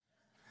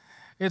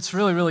It's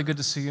really, really good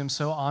to see you. I'm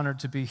so honored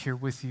to be here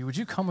with you. Would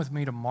you come with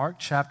me to Mark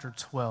chapter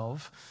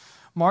 12?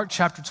 Mark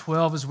chapter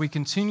 12, as we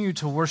continue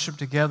to worship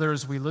together,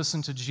 as we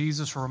listen to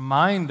Jesus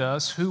remind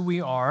us who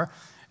we are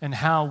and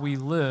how we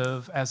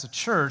live as a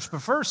church.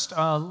 But first,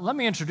 let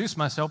me introduce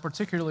myself,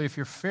 particularly if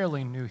you're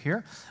fairly new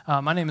here.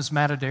 My name is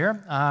Matt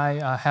Adair.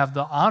 I have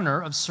the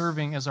honor of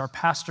serving as our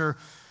pastor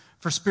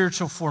for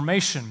spiritual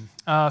formation.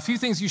 A few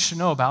things you should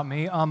know about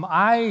me.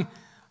 I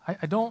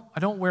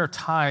don't wear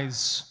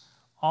ties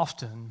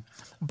often,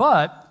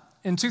 but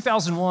in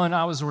 2001,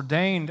 I was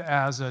ordained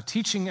as a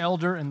teaching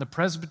elder in the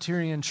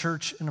Presbyterian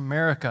Church in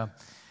America.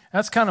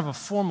 That's kind of a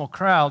formal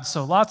crowd,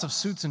 so lots of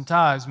suits and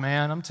ties,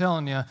 man, I'm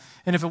telling you.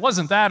 And if it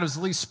wasn't that, it was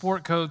at least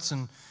sport coats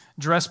and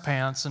dress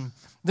pants. And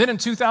then in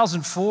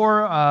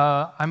 2004,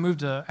 I moved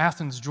to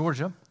Athens,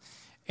 Georgia.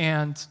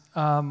 And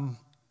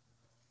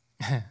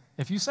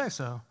if you say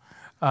so,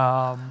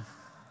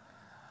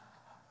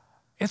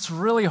 it's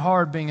really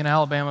hard being an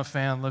Alabama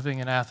fan living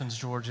in Athens,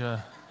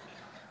 Georgia,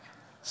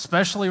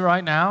 especially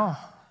right now,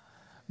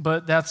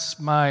 but that's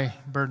my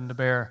burden to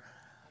bear.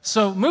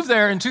 So moved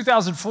there in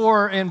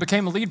 2004 and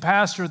became a lead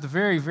pastor at the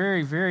very,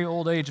 very, very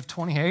old age of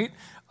 28.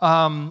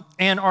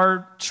 And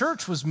our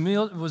church was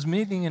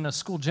meeting in a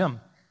school gym.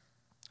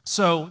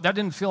 So that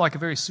didn't feel like a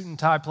very suit and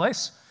tie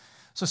place.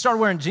 So I started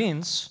wearing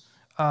jeans.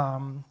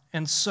 And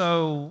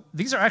so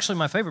these are actually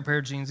my favorite pair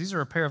of jeans. These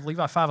are a pair of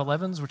Levi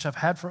 511s, which I've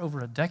had for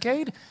over a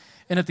decade.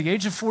 And at the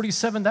age of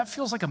 47, that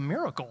feels like a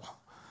miracle.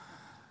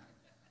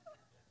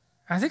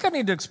 I think I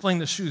need to explain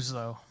the shoes,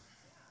 though.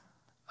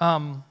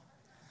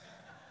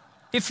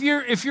 If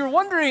you're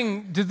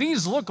wondering, do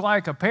these look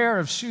like a pair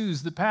of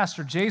shoes that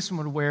Pastor Jason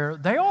would wear?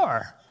 They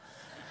are.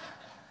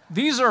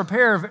 These are a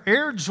pair of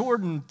Air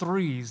Jordan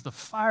 3s, the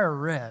Fire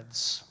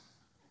Reds.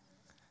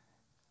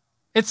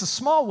 It's a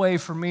small way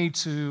for me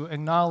to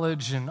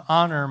acknowledge and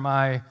honor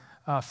my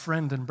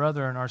friend and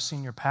brother and our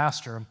senior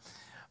pastor,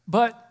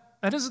 but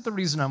that isn't the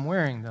reason I'm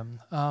wearing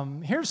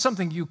them. Here's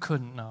something you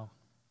couldn't know.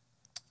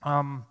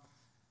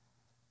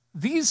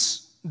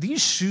 These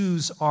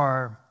shoes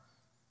are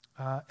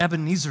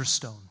Ebenezer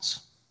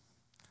stones.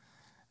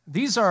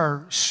 These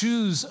are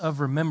shoes of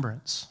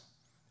remembrance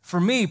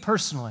for me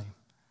personally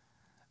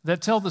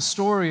that tell the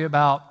story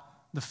about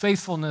the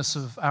faithfulness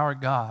of our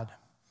God.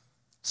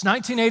 It's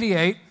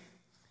 1988,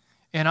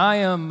 and I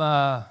am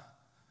a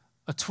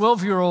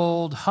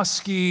 12-year-old,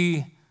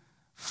 husky,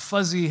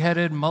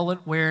 fuzzy-headed,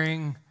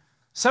 mullet-wearing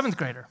 7th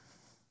grader.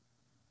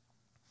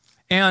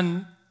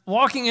 And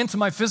walking into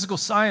my physical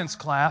science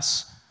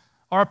class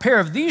are a pair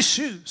of these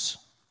shoes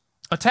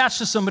attached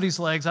to somebody's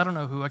legs. I don't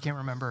know who, I can't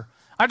remember.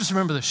 I just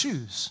remember the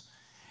shoes.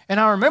 And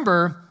I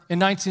remember in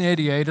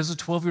 1988, as a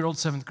 12-year-old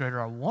 7th grader,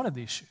 I wanted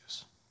these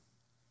shoes.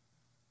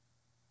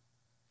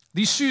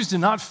 These shoes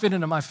did not fit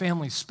into my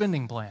family's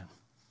spending plan.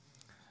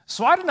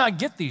 So I did not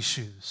get these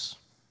shoes.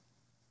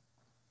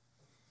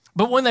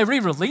 But when they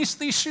re-released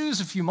these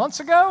shoes a few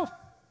months ago,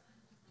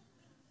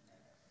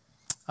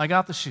 I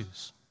got the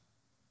shoes.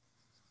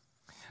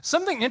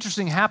 Something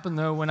interesting happened,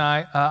 though, when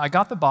I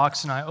got the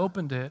box and I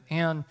opened it,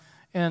 and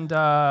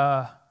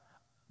the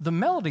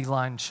melody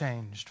line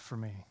changed for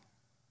me.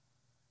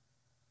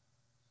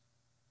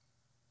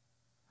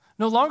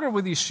 No longer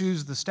were these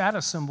shoes the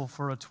status symbol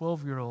for a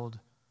 12-year-old,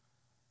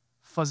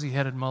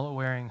 fuzzy-headed,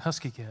 mullet-wearing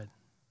husky kid.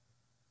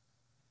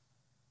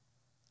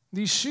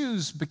 These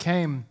shoes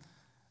became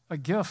a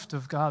gift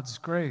of God's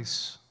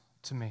grace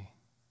to me.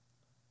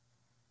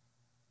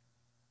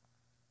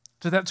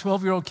 To that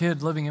 12-year-old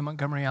kid living in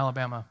Montgomery,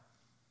 Alabama.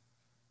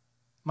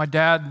 My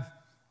dad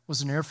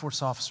was an Air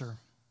Force officer.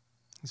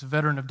 He's a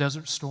veteran of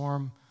Desert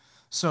Storm.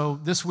 So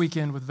this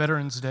weekend with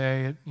Veterans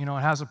Day, it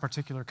has a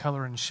particular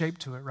color and shape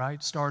to it,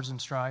 right? Stars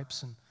and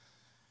stripes. And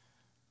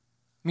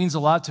it means a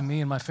lot to me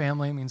and my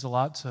family. It means a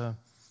lot to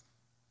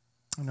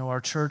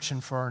our church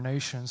and for our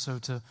nation. So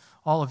to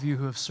all of you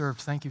who have served,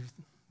 thank you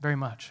very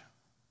much.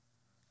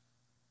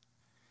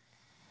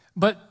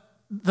 But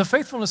the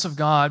faithfulness of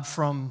God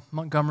from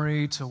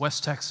Montgomery to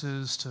West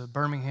Texas to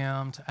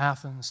Birmingham to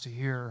Athens to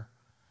here,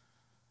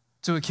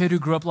 to a kid who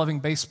grew up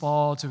loving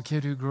baseball, to a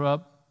kid who grew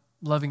up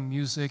loving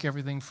music,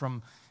 everything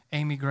from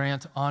Amy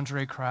Grant to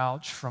Andre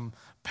Crouch, from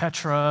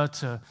Petra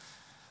to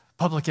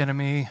Public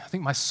Enemy. I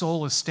think my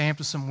soul is stamped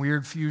with some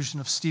weird fusion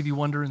of Stevie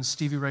Wonder and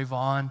Stevie Ray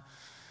Vaughan.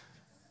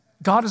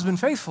 God has been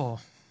faithful.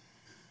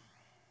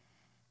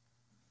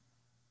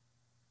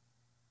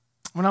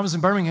 When I was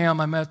in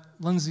Birmingham, I met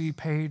Lindsay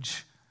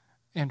Page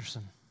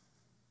Anderson,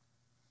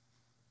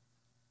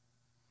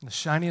 the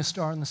shiniest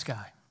star in the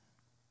sky.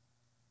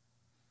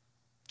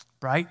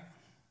 Bright,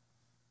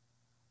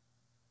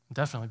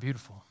 definitely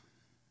beautiful.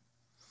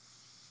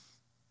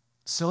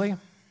 Silly,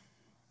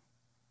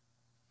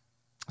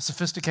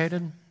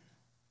 sophisticated.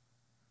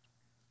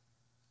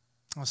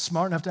 I was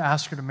smart enough to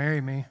ask her to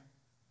marry me,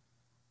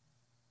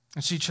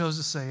 and she chose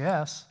to say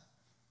yes.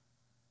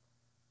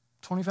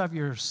 25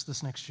 years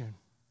this next June.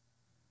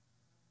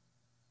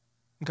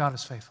 God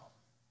is faithful.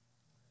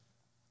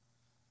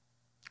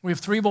 We have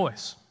 3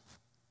 boys.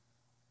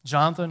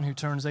 Jonathan, who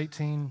turns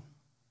 18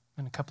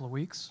 in a couple of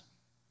weeks.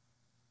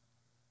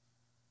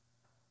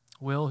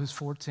 Will, who's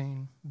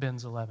 14,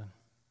 Ben's 11.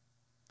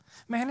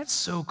 Man, it's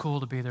so cool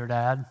to be their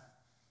dad.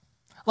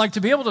 Like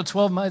to be able to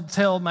tell my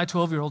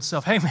 12-year-old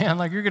self, hey man,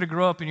 like you're going to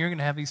grow up and you're going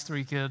to have these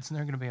 3 kids and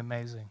they're going to be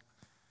amazing.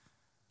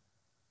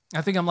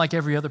 I think I'm like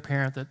every other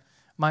parent that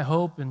my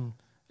hope, and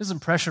isn't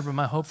pressure, but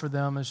my hope for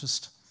them is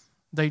just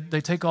they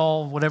take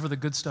all whatever the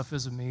good stuff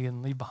is of me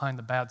and leave behind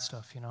the bad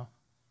stuff, you know.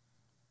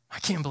 I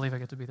can't believe I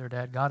get to be their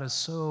dad. God is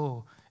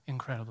so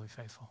incredibly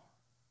faithful.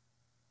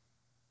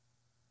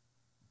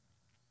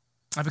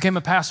 I became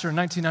a pastor in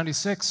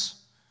 1996,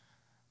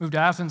 moved to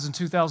Athens in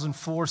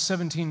 2004,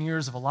 17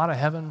 years of a lot of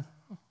heaven,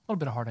 a little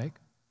bit of heartache.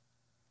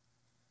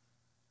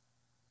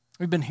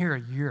 We've been here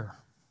a year.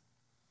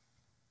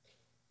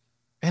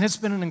 And it's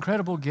been an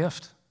incredible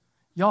gift.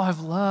 Y'all have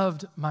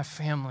loved my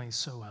family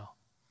so well.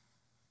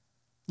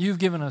 You've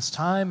given us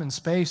time and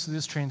space through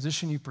this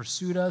transition. You've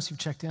pursued us. You've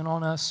checked in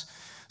on us.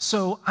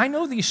 So I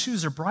know these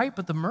shoes are bright,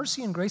 but the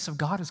mercy and grace of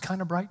God is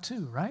kind of bright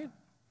too, right?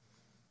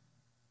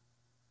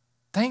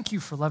 Thank you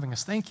for loving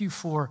us. Thank you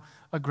for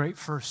a great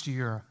first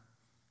year.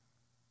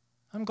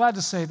 I'm glad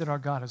to say that our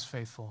God is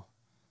faithful.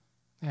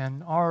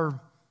 And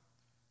our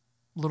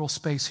little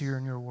space here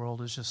in your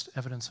world is just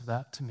evidence of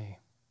that to me.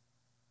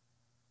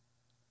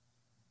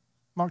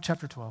 Mark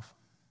chapter 12.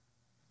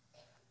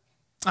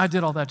 I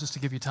did all that just to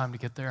give you time to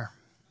get there.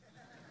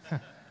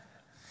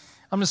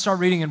 I'm going to start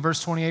reading in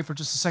verse 28 for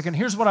just a second.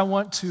 Here's what I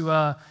want you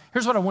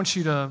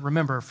to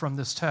remember from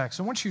this text.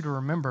 I want you to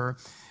remember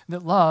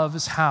that love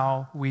is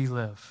how we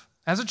live.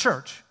 As a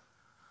church,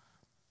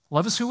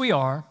 love is who we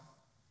are,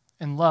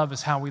 and love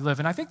is how we live.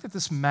 And I think that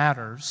this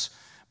matters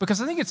because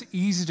I think it's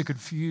easy to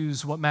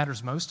confuse what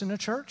matters most in a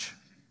church.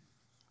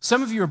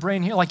 Some of you are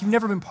brand new, like you've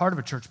never been part of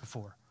a church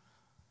before.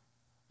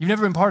 You've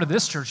never been part of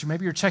this church.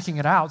 Maybe you're checking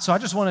it out. So I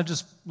just want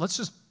to let's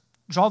just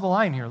draw the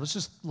line here. Let's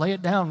just lay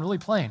it down really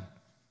plain.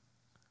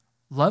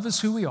 Love is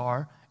who we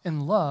are,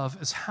 and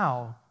love is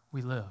how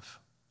we live.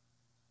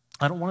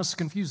 I don't want us to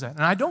confuse that.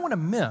 And I don't want to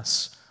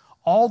miss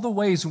all the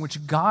ways in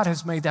which God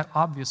has made that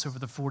obvious over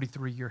the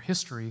 43-year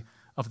history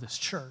of this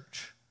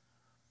church.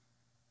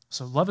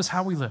 So love is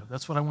how we live.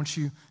 That's what I want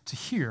you to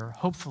hear,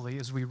 hopefully,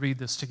 as we read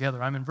this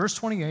together. I'm in verse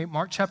 28,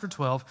 Mark chapter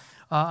 12.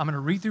 I'm going to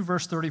read through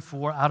verse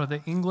 34 out of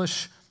the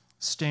English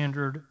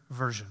Standard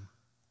Version.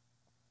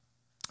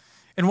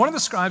 And one of the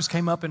scribes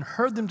came up and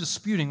heard them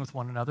disputing with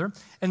one another,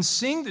 and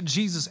seeing that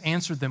Jesus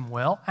answered them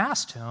well,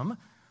 asked him,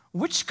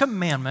 which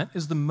commandment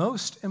is the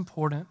most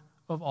important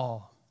of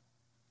all?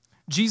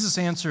 Jesus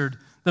answered,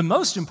 the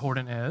most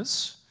important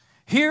is,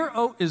 hear,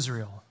 O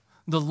Israel,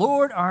 the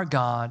Lord our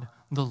God,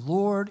 the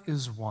Lord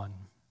is one.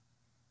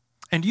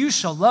 And you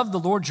shall love the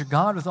Lord your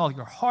God with all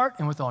your heart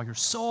and with all your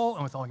soul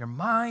and with all your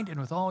mind and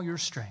with all your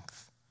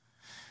strength.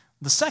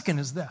 The second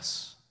is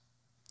this,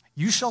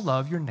 you shall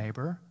love your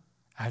neighbor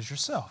as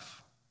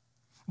yourself.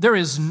 There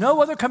is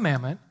no other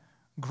commandment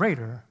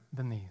greater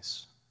than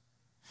these.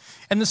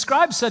 And the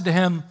scribe said to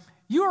him,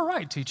 you are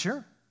right,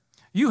 teacher.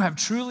 You have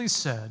truly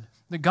said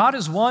that God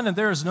is one and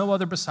there is no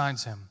other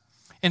besides him.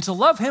 And to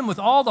love him with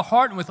all the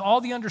heart and with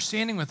all the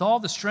understanding, with all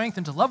the strength,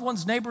 and to love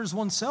one's neighbor as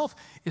oneself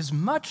is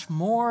much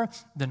more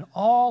than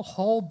all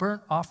whole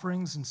burnt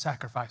offerings and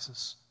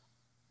sacrifices.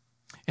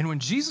 And when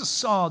Jesus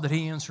saw that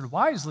he answered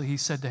wisely, he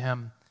said to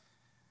him,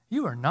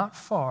 you are not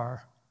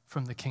far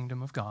from the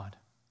kingdom of God.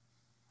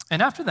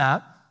 And after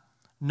that,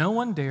 no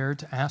one dared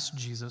to ask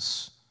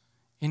Jesus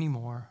any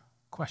more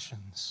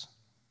questions.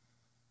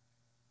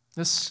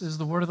 This is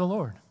the word of the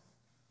Lord.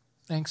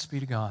 Thanks be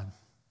to God.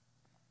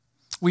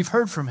 We've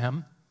heard from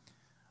him.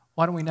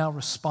 Why don't we now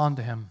respond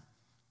to him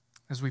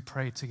as we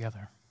pray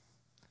together?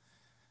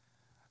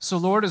 So,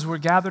 Lord, as we're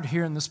gathered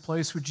here in this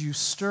place, would you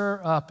stir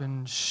up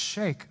and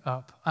shake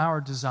up our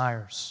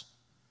desires?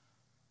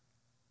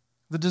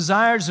 The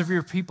desires of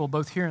your people,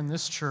 both here in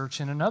this church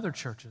and in other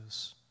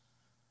churches,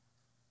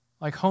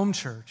 like Home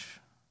Church,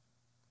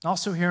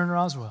 also here in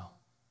Roswell,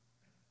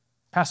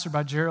 pastored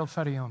by Gerald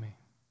Fadiomi.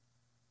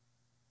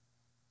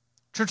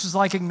 Churches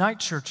like Ignite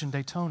Church in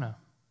Daytona,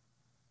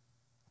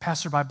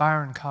 pastored by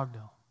Byron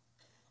Cogdell.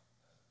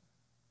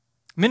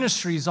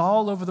 Ministries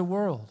all over the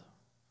world,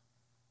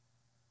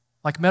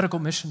 like Medical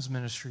Missions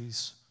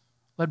Ministries,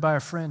 led by our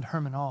friend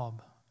Herman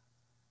Alb.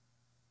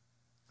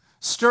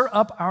 Stir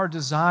up our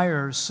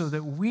desires so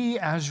that we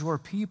as your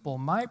people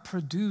might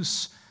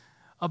produce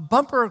a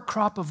bumper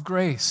crop of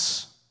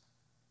grace,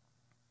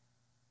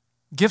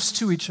 gifts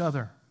to each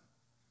other,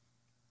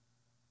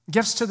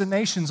 gifts to the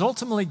nations,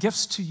 ultimately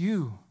gifts to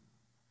you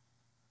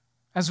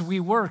as we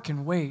work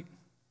and wait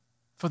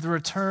for the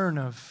return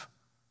of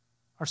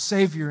our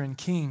Savior and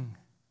King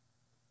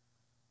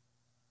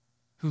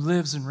who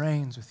lives and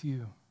reigns with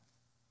you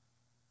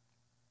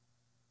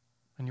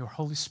and your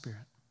Holy Spirit.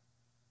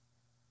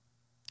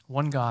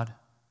 One God,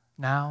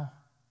 now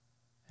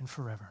and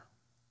forever.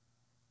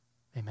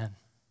 Amen.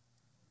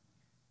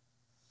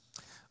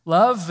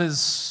 Love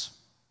is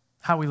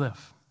how we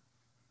live.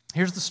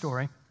 Here's the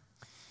story.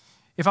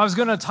 If I was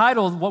going to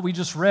title what we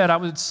just read, I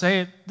would say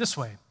it this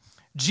way.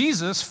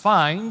 Jesus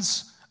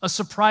finds a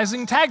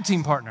surprising tag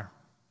team partner.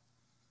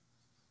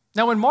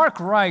 Now, when Mark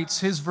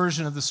writes his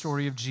version of the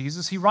story of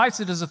Jesus, he writes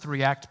it as a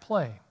 3-act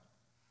play.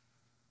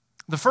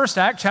 The first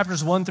act,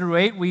 chapters 1 through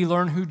 8, we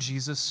learn who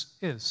Jesus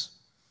is.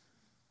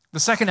 The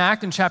second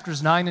act, in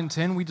chapters 9 and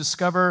 10, we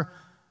discover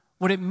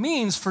what it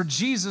means for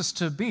Jesus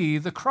to be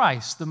the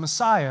Christ, the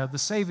Messiah, the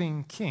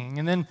saving King.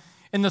 And then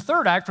in the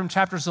third act, from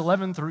chapters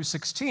 11 through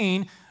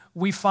 16,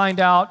 we find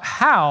out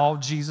how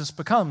Jesus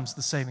becomes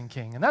the saving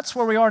King. And that's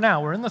where we are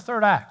now. We're in the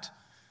third act.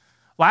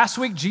 Last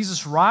week,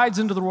 Jesus rides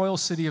into the royal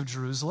city of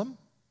Jerusalem.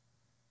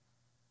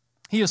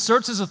 He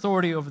asserts his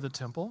authority over the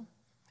temple.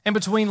 And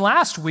between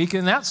last week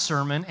in that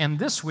sermon and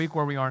this week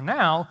where we are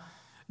now,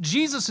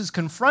 Jesus is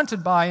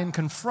confronted by and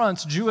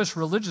confronts Jewish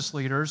religious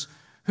leaders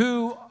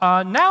who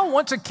now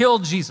want to kill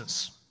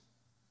Jesus.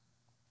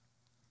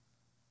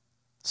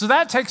 So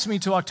that takes me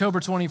to October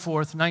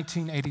 24th,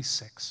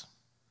 1986.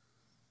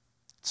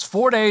 It's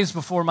 4 days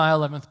before my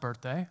 11th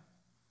birthday.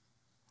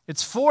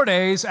 It's 4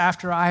 days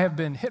after I have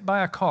been hit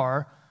by a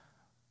car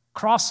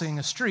crossing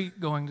a street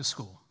going to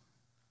school.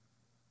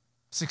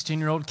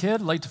 16-year-old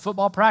kid, late to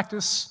football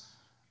practice,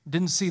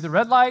 didn't see the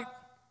red light,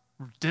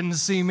 didn't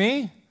see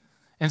me.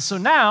 And so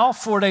now,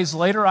 4 days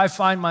later, I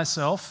find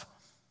myself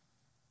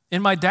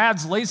in my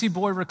dad's lazy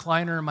boy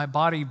recliner and my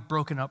body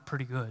broken up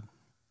pretty good.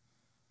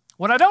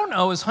 What I don't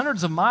know is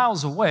hundreds of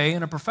miles away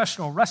in a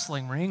professional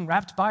wrestling ring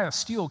wrapped by a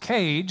steel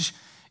cage,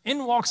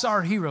 in walks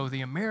our hero,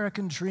 the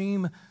American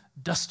Dream,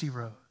 Dusty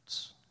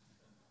Rhodes.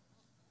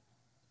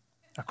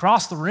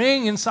 Across the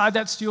ring, inside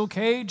that steel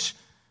cage,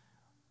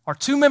 are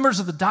 2 members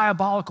of the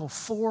diabolical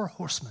 4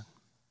 Horsemen.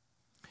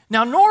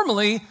 Now,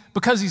 normally,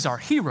 because he's our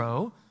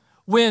hero,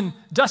 when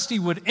Dusty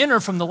would enter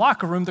from the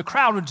locker room, the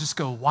crowd would just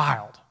go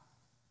wild.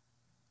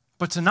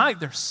 But tonight,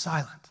 they're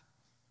silent.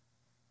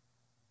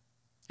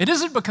 It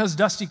isn't because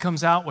Dusty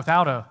comes out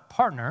without a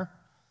partner,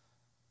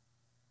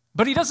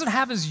 but he doesn't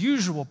have his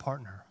usual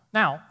partner.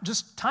 Now,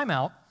 just time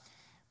out.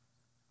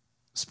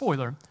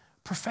 Spoiler,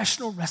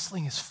 professional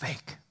wrestling is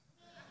fake.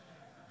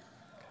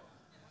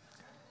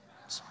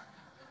 Sorry.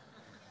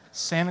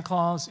 Santa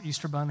Claus,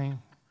 Easter Bunny.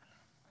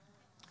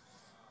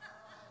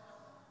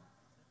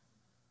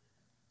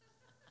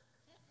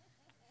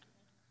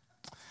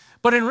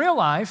 But in real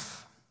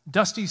life,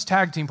 Dusty's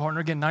tag team partner,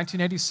 again,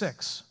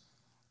 1986,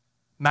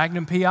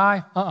 Magnum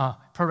P.I.,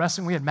 pro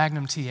wrestling, we had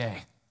Magnum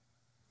T.A.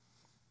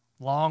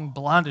 Long,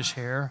 blondish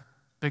hair,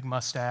 big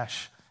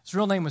mustache. His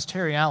real name was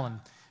Terry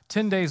Allen.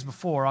 10 days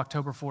before,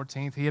 October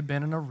 14th, he had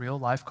been in a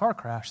real-life car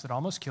crash that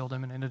almost killed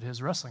him and ended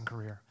his wrestling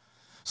career.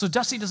 So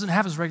Dusty doesn't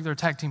have his regular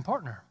tag team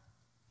partner.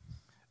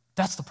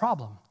 That's the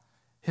problem.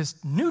 His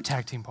new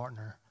tag team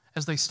partner,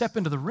 as they step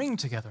into the ring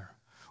together,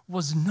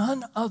 was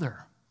none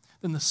other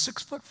than the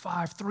 6'5",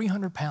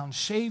 300-pound,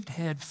 shaved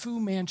head, Fu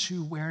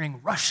Manchu wearing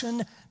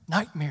Russian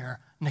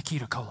nightmare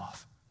Nikita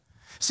Koloff.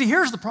 See,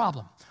 here's the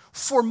problem.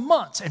 For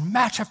months and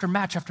match after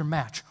match after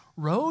match,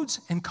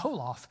 Rhodes and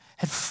Koloff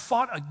had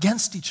fought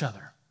against each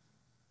other.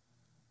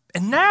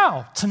 And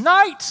now,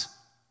 tonight,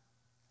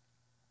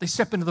 they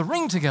step into the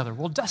ring together.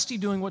 Well, Dusty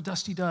doing what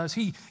Dusty does.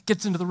 He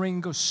gets into the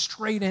ring, goes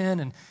straight in,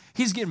 and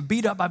he's getting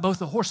beat up by both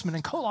the Horsemen,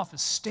 and Koloff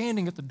is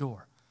standing at the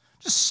door,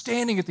 just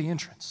standing at the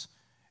entrance.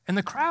 And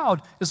the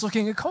crowd is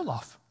looking at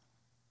Koloff,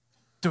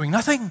 doing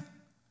nothing.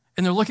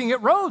 And they're looking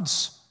at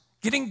Rhodes,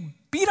 getting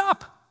beat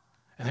up.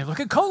 And they look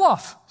at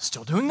Koloff,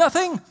 still doing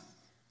nothing.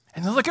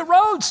 And they look at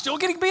Rhodes, still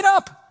getting beat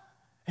up.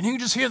 And you can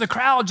just hear the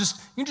crowd,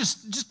 you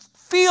just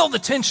feel the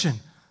tension.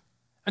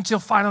 Until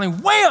finally,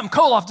 wham,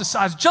 Koloff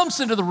decides,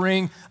 jumps into the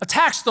ring,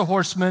 attacks the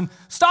Horseman,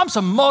 stomps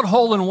a mud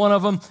hole in one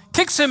of them,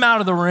 kicks him out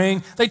of the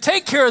ring. They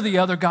take care of the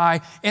other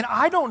guy. And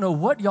I don't know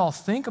what y'all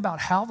think about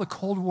how the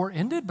Cold War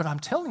ended, but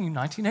I'm telling you,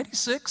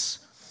 1986,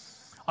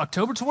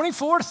 October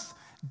 24th,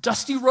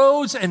 Dusty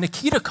Rhodes and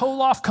Nikita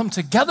Koloff come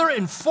together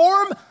and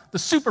form the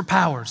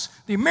superpowers,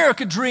 the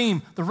American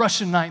Dream, the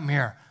Russian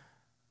Nightmare.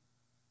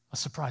 A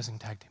surprising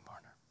tag team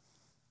partner.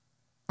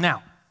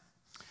 Now,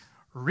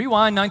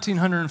 rewind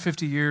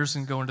 1950 years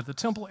and go into the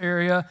temple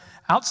area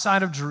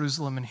outside of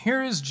Jerusalem, and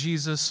here is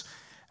Jesus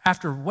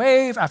after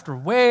wave after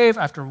wave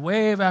after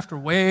wave after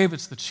wave.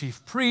 It's the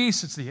chief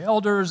priests, it's the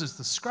elders, it's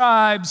the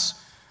scribes,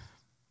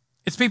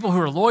 it's people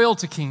who are loyal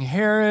to King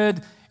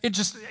Herod.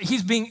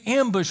 He's being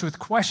ambushed with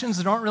questions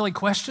that aren't really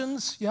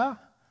questions, yeah?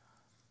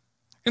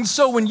 And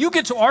so when you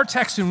get to our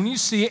text and when you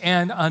see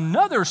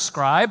another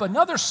scribe,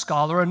 another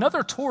scholar,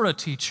 another Torah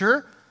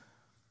teacher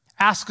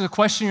ask a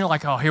question, you're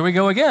like, oh, here we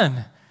go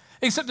again.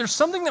 Except there's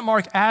something that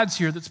Mark adds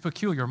here that's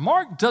peculiar.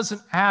 Mark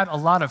doesn't add a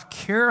lot of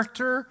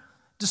character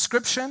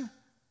description,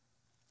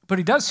 but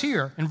he does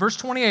here. In verse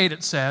 28,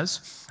 it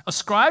says, a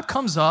scribe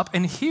comes up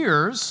and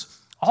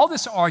hears all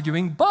this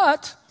arguing,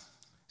 but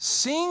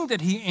seeing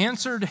that he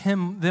answered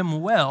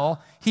them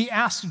well, he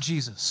asked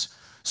Jesus.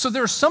 So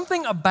there's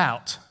something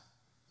about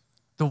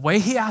the way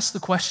he asked the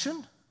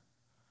question,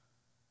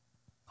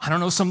 I don't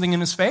know, something in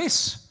his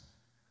face,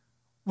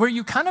 where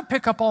you kind of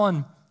pick up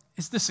on,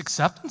 is this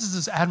acceptance? Is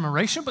this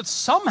admiration? But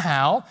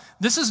somehow,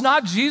 this is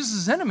not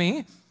Jesus'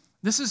 enemy.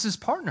 This is his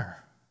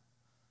partner.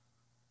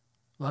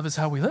 Love is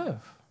how we live.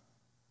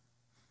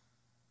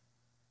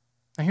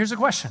 Now here's a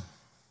question.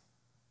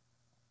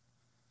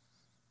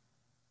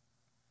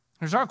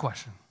 Here's our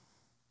question.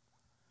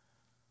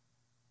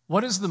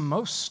 What is the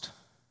most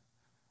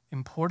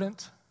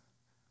important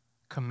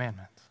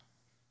commandment?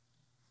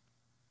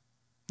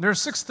 There are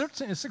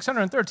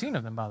 613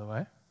 of them, by the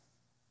way.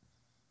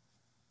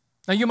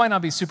 Now, you might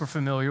not be super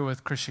familiar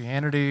with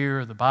Christianity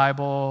or the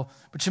Bible,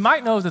 but you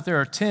might know that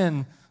there are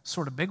 10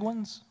 sort of big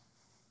ones.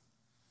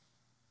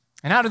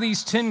 And out of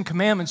these 10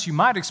 commandments, you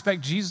might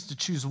expect Jesus to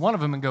choose one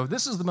of them and go,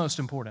 this is the most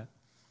important.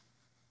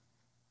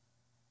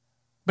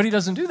 But he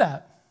doesn't do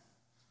that.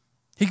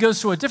 He goes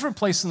to a different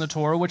place in the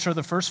Torah, which are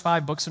the first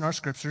 5 books in our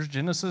scriptures,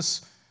 Genesis,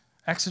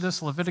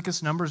 Exodus,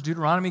 Leviticus, Numbers,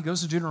 Deuteronomy. He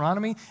goes to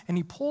Deuteronomy, and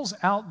he pulls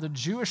out the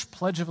Jewish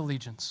Pledge of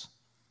Allegiance.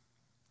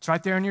 It's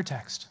right there in your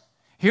text.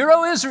 Hear,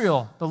 O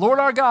Israel, the Lord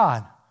our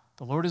God,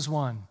 the Lord is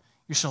one.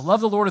 You shall love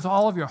the Lord with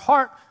all of your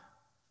heart,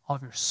 all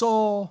of your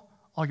soul,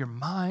 all your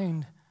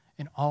mind,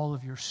 and all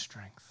of your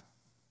strength.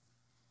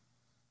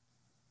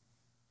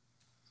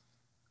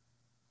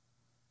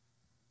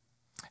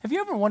 Have you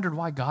ever wondered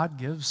why God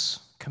gives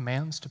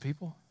commands to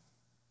people?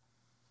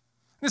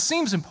 This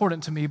seems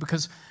important to me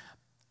because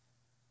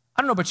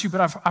I don't know about you, but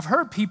I've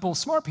heard people,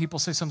 smart people,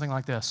 say something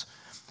like this,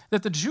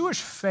 that the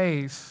Jewish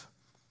faith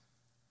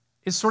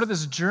is sort of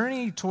this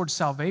journey towards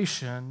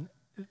salvation.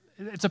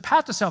 It's a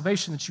path to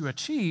salvation that you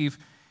achieve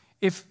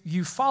if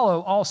you follow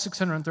all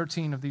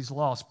 613 of these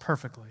laws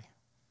perfectly.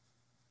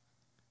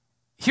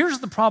 Here's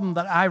the problem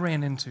that I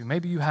ran into.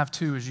 Maybe you have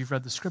too as you've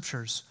read the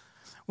scriptures.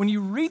 When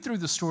you read through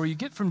the story, you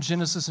get from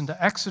Genesis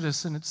into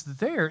Exodus, and it's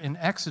there in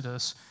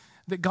Exodus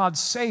that God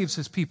saves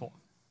his people.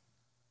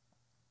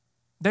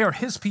 They are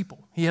his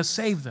people. He has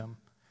saved them.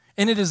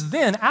 And it is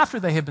then, after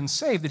they have been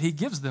saved, that he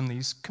gives them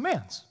these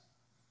commands.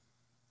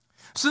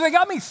 So they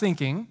got me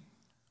thinking,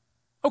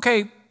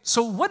 okay,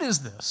 so what is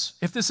this?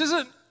 If this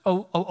isn't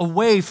a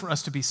way for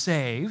us to be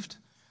saved,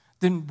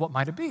 then what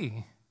might it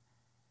be?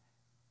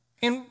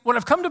 And what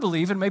I've come to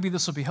believe, and maybe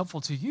this will be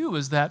helpful to you,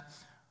 is that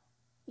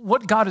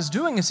what God is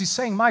doing is he's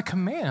saying my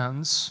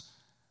commands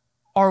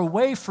are a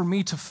way for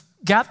me to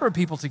gather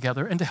people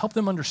together and to help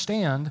them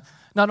understand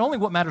not only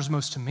what matters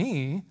most to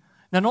me,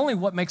 not only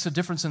what makes a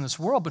difference in this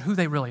world, but who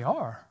they really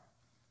are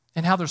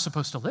and how they're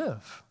supposed to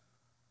live.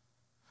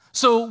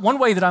 So one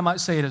way that I might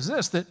say it is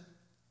this, that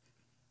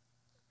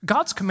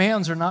God's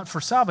commands are not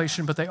for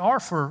salvation, but they are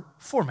for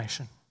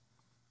formation.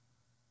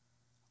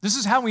 This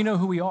is how we know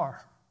who we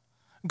are.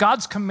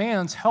 God's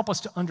commands help us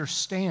to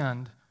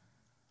understand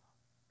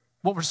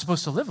what we're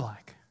supposed to live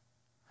like.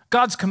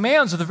 God's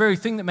commands are the very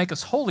thing that make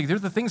us holy. They're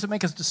the things that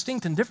make us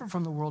distinct and different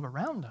from the world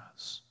around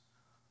us.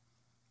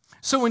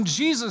 So when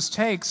Jesus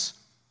takes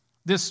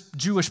this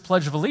Jewish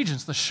Pledge of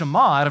Allegiance, the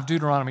Shema out of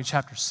Deuteronomy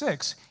chapter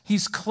 6,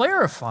 he's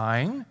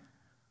clarifying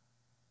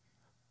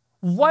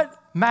what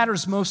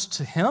matters most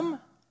to him,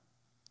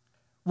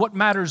 what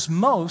matters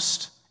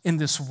most in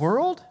this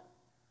world,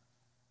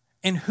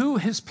 and who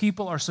his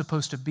people are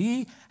supposed to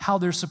be, how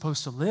they're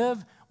supposed to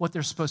live, what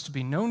they're supposed to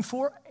be known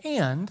for,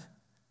 and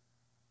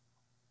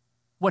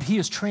what he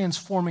is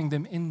transforming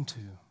them into.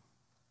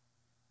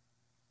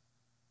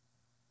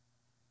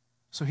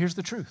 So here's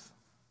the truth.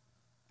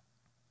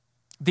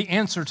 The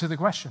answer to the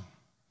question,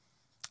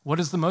 what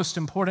is the most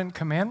important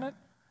commandment?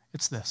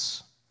 It's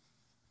this: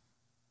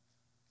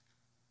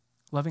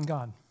 loving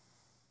God.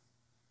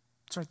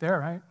 It's right there,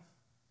 right?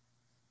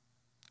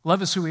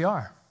 Love is who we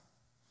are.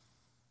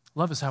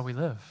 Love is how we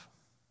live.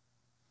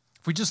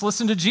 If we just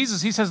listen to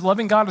Jesus, he says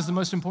loving God is the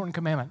most important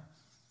commandment.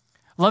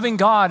 Loving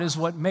God is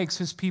what makes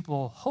his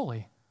people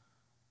holy,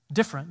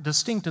 different,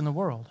 distinct in the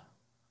world.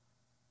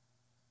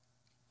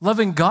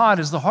 Loving God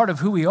is the heart of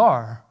who we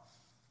are.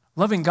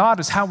 Loving God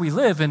is how we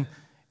live.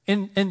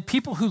 And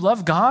people who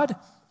love God,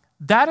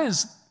 that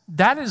is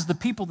the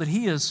people that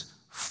he is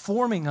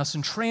forming us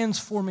and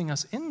transforming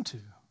us into.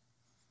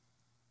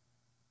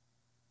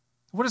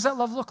 What does that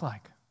love look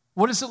like?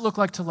 What does it look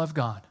like to love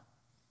God?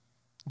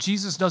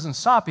 Jesus doesn't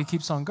stop. He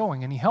keeps on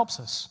going, and he helps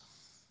us.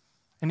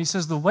 And he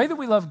says the way that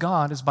we love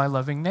God is by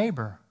loving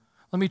neighbor.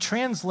 Let me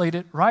translate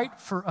it right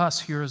for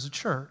us here as a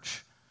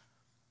church.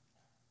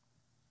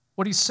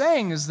 What he's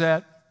saying is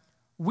that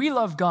we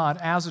love God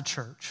as a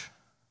church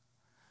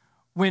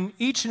when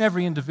each and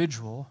every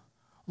individual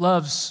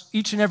loves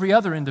each and every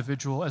other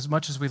individual as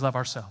much as we love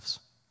ourselves.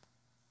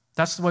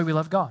 That's the way we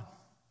love God.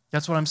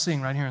 That's what I'm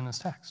seeing right here in this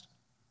text.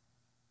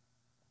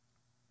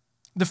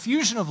 The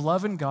fusion of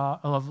love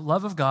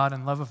of God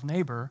and love of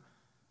neighbor,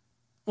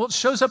 well, it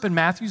shows up in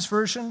Matthew's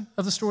version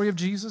of the story of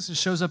Jesus. It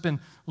shows up in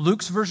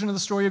Luke's version of the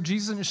story of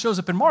Jesus, and it shows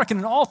up in Mark.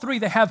 And in all three,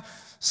 they have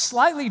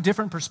slightly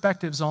different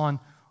perspectives on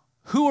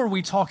who are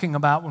we talking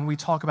about when we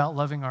talk about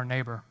loving our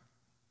neighbor.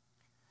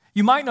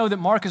 You might know that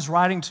Mark is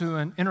writing to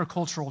an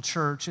intercultural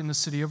church in the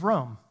city of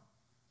Rome.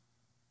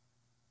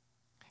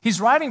 He's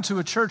writing to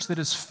a church that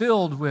is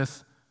filled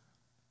with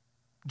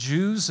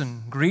Jews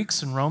and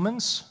Greeks and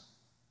Romans.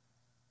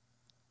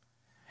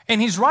 And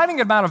he's writing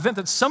about an event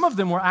that some of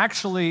them were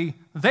actually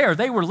there.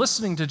 They were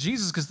listening to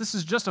Jesus because this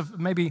is just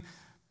maybe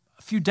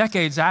a few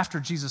decades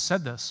after Jesus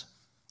said this,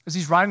 as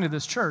he's writing to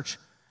this church.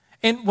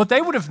 And what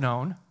they would have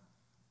known,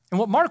 and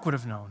what Mark would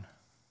have known,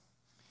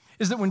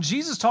 is that when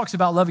Jesus talks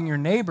about loving your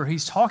neighbor,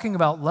 he's talking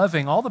about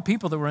loving all the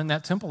people that were in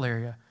that temple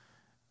area.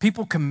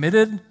 People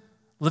committed,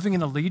 living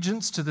in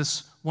allegiance to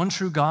this one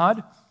true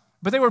God,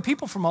 but they were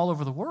people from all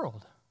over the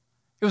world.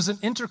 It was an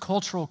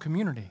intercultural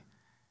community.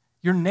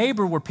 Your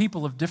neighbor were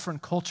people of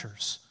different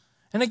cultures.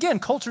 And again,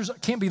 cultures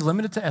can't be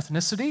limited to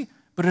ethnicity,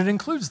 but it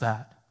includes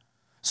that.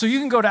 So you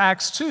can go to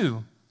Acts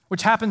 2,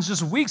 which happens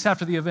just weeks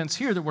after the events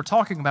here that we're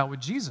talking about with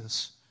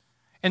Jesus,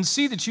 and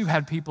see that you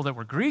had people that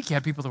were Greek, you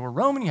had people that were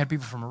Roman, you had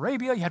people from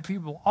Arabia, you had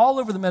people all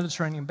over the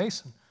Mediterranean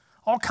basin,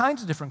 all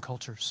kinds of different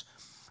cultures.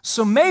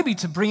 So maybe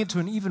to bring it to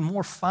an even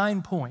more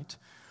fine point,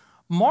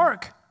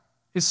 Mark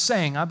is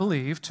saying, I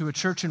believe, to a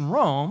church in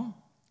Rome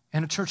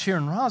and a church here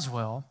in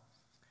Roswell,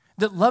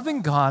 that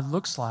loving God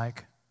looks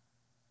like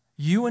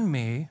you and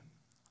me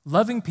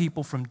loving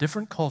people from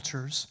different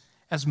cultures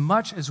as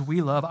much as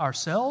we love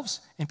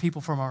ourselves and people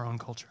from our own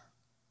culture.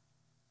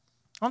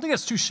 I don't think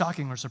that's too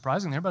shocking or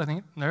surprising there, but I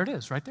think there it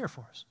is, right there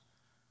for us.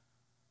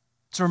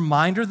 It's a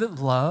reminder that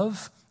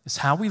love is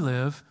how we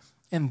live,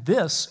 and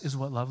this is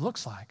what love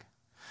looks like.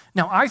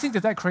 Now, I think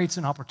that creates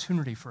an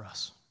opportunity for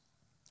us,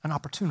 an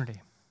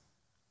opportunity.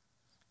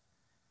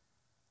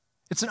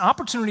 It's an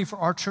opportunity for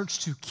our church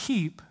to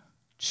keep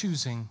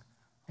choosing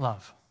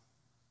love.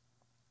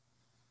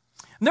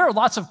 And there are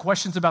lots of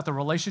questions about the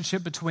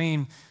relationship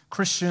between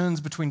Christians,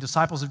 between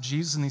disciples of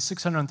Jesus, and these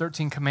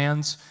 613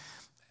 commands.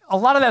 A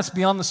lot of that's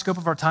beyond the scope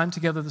of our time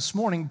together this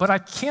morning, but I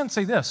can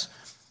say this.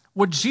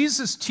 What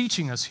Jesus is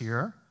teaching us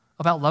here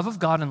about love of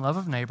God and love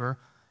of neighbor,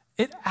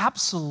 it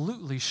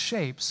absolutely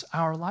shapes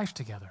our life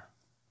together.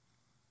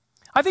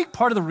 I think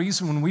part of the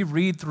reason when we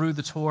read through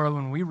the Torah,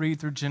 when we read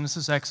through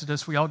Genesis,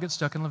 Exodus, we all get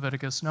stuck in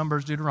Leviticus,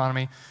 Numbers,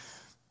 Deuteronomy.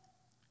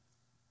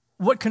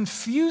 What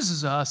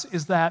confuses us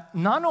is that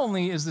not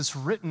only is this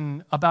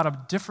written about a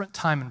different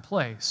time and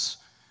place,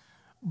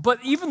 but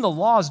even the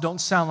laws don't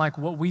sound like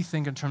what we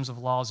think in terms of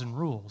laws and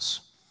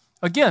rules.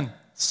 Again,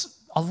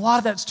 a lot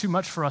of that's too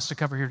much for us to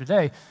cover here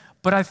today,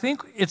 but I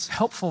think it's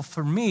helpful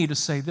for me to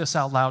say this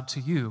out loud to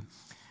you.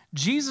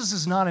 Jesus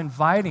is not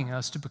inviting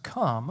us to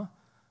become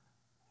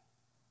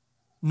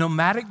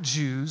nomadic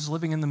Jews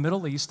living in the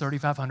Middle East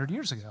 3,500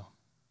 years ago.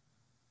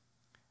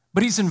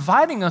 But he's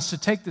inviting us to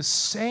take the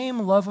same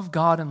love of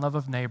God and love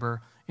of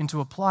neighbor and to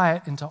apply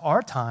it into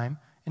our time,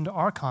 into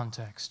our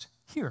context,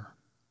 here,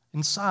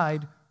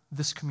 inside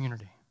this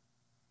community.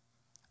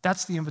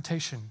 That's the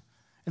invitation,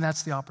 and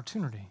that's the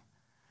opportunity.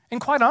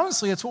 And quite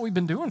honestly, it's what we've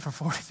been doing for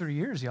 43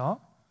 years,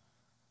 y'all.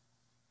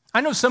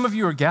 I know some of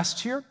you are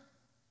guests here.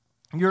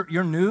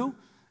 You're new.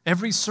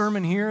 Every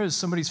sermon here is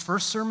somebody's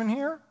first sermon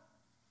here.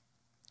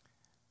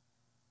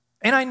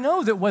 And I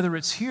know that whether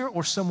it's here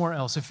or somewhere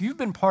else, if you've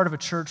been part of a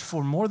church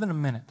for more than a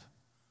minute,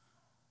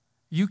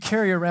 you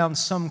carry around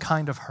some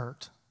kind of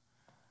hurt.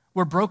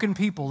 We're broken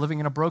people living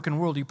in a broken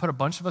world. You put a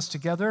bunch of us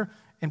together,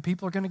 and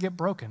people are going to get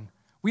broken.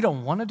 We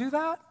don't want to do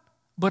that,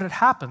 but it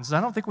happens.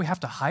 I don't think we have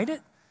to hide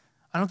it.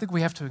 I don't think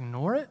we have to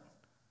ignore it.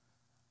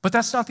 But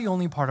that's not the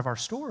only part of our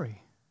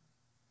story.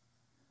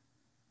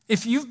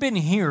 If you've been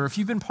here, if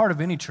you've been part of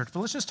any church, but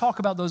let's just talk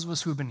about those of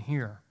us who have been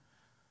here,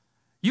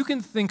 you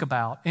can think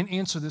about and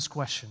answer this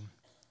question.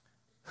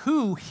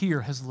 Who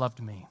here has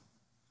loved me?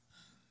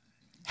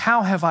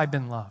 How have I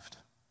been loved?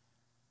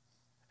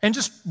 And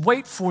just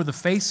wait for the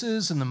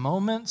faces and the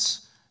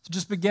moments to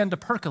just begin to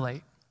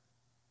percolate,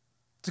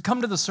 to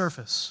come to the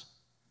surface.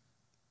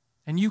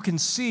 And you can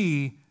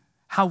see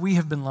how we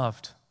have been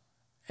loved.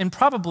 And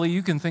probably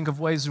you can think of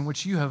ways in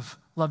which you have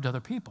loved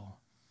other people.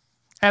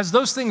 As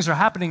those things are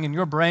happening in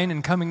your brain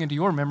and coming into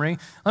your memory,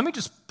 let me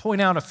just point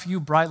out a few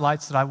bright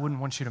lights that I wouldn't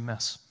want you to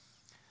miss.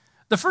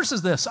 The first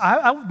is this.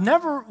 I would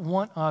never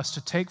want us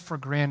to take for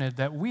granted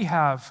that we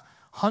have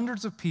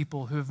hundreds of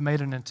people who have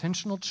made an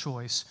intentional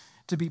choice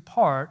to be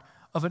part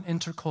of an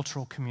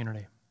intercultural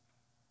community.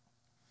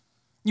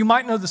 You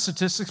might know the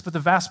statistics, but the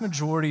vast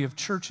majority of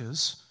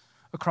churches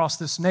across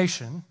this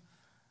nation,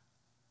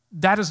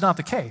 that is not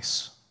the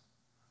case.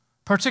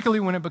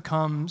 Particularly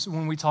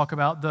when we talk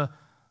about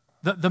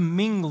the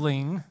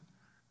mingling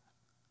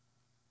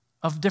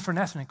of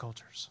different ethnic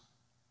cultures.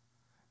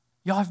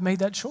 Y'all have made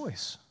that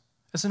choice.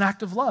 It's an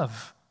act of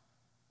love.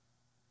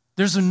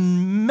 There's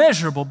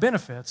immeasurable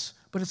benefits,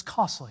 but it's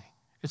costly.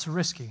 It's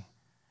risky.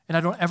 And I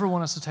don't ever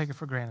want us to take it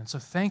for granted. So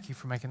thank you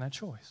for making that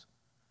choice.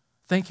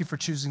 Thank you for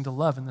choosing to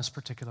love in this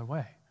particular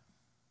way.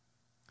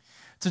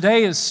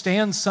 Today is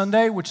Stand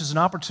Sunday, which is an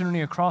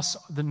opportunity across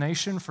the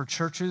nation for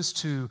churches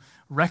to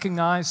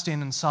recognize,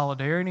 stand in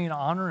solidarity, and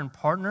honor and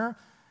partner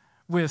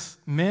with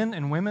men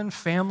and women,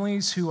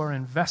 families who are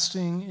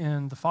investing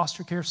in the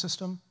foster care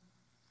system.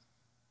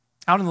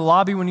 Out in the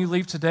lobby when you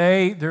leave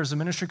today, there's a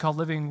ministry called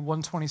Living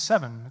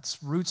 127.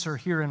 Its roots are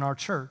here in our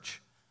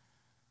church.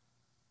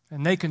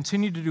 And they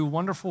continue to do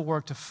wonderful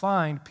work to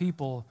find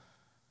people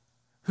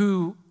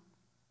who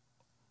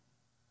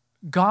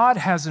God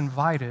has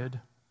invited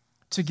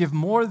to give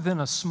more than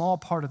a small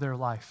part of their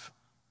life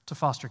to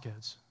foster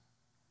kids.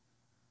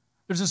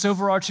 There's this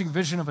overarching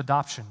vision of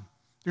adoption,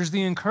 There's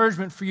the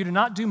encouragement for you to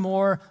not do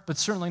more, but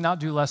certainly not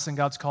do less than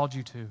God's called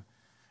you to.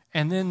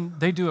 And then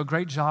they do a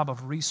great job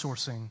of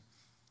resourcing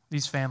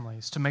these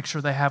families to make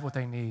sure they have what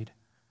they need.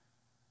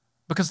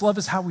 Because love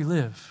is how we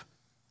live.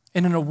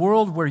 And in a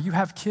world where you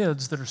have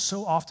kids that are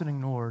so often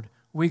ignored,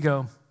 we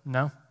go,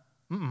 no,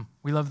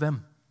 we love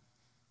them.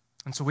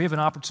 And so we have an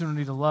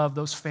opportunity to love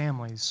those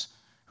families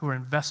who are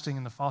investing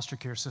in the foster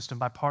care system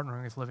by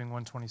partnering with Living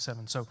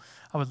 127. So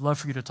I would love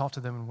for you to talk to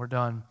them when we're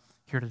done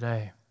here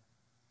today.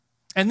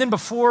 And then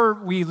before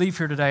we leave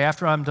here today,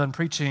 after I'm done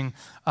preaching,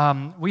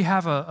 we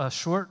have a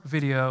short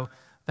video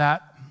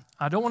that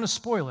I don't want to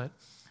spoil it,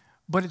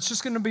 but it's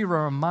just going to be a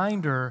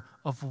reminder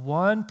of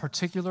one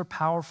particular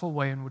powerful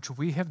way in which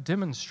we have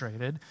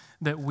demonstrated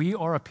that we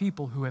are a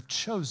people who have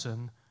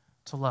chosen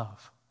to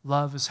love.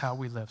 Love is how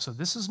we live. So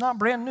this is not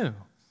brand new,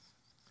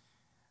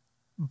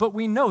 but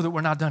we know that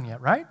we're not done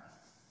yet, right?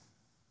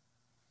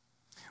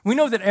 We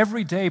know that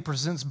every day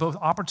presents both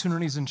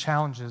opportunities and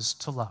challenges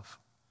to love.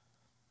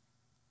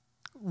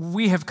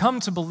 We have come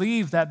to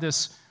believe that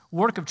this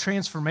work of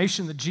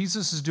transformation that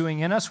Jesus is doing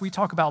in us, we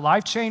talk about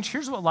life change.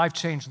 Here's what life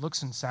change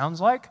looks and sounds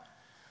like.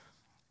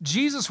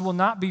 Jesus will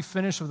not be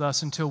finished with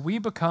us until we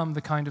become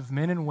the kind of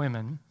men and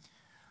women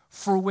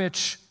for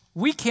which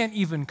we can't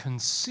even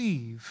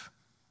conceive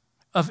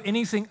of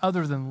anything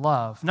other than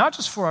love, not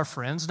just for our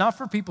friends, not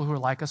for people who are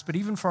like us, but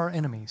even for our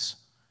enemies.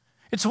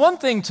 It's one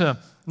thing to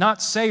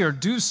not say or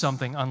do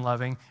something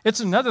unloving. It's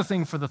another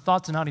thing for the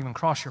thought to not even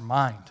cross your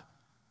mind,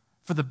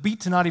 for the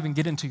beat to not even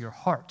get into your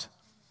heart.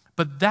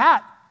 But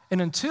that, and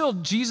until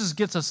Jesus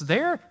gets us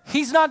there,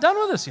 he's not done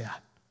with us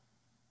yet.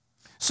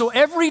 So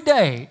every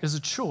day is a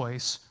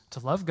choice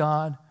to love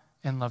God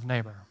and love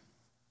neighbor.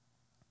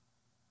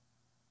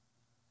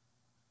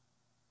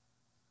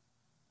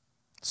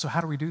 So how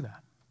do we do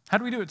that? How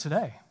do we do it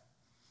today?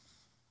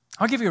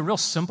 I'll give you a real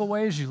simple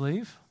way as you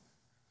leave.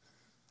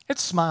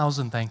 It's smiles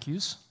and thank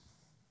yous.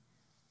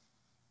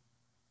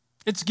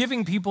 It's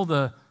giving people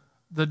the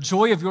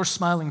joy of your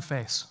smiling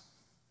face.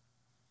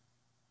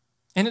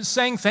 And it's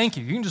saying thank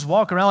you. You can just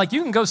walk around, like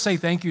you can go say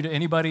thank you to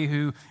anybody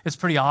who it's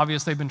pretty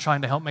obvious they've been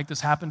trying to help make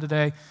this happen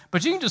today.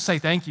 But you can just say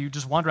thank you.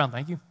 Just wander around,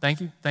 thank you,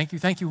 thank you, thank you,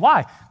 thank you.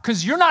 Why?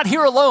 Because you're not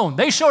here alone.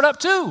 They showed up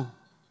too.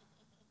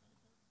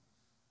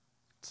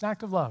 It's an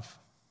act of love.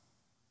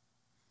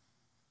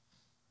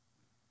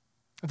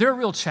 There are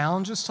real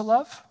challenges to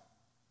love.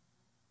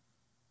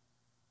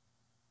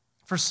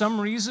 For some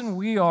reason,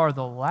 we are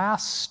the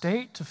last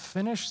state to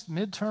finish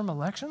midterm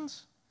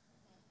elections.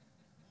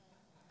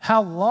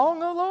 How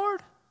long, oh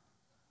Lord?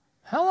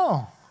 How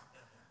long?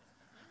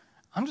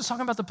 I'm just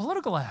talking about the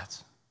political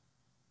ads.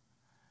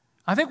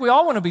 I think we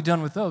all want to be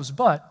done with those,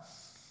 but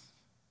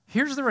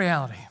here's the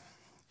reality.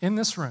 In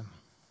this room,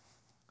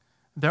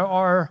 there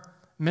are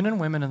men and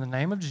women in the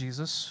name of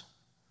Jesus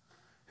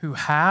who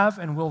have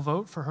and will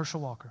vote for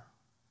Herschel Walker.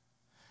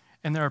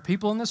 And there are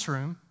people in this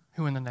room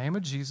who in the name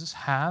of Jesus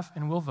have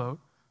and will vote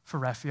for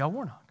Raphael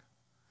Warnock.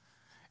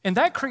 And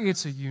that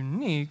creates a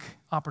unique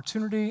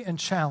opportunity and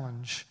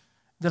challenge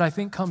that I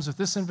think comes with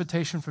this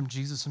invitation from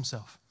Jesus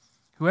himself.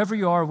 Whoever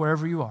you are,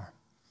 wherever you are,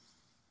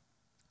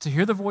 to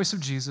hear the voice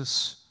of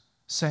Jesus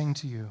saying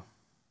to you,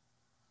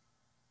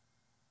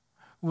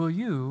 will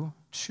you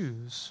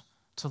choose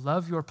to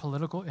love your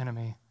political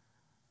enemy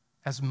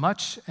as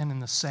much and in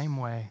the same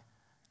way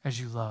as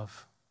you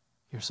love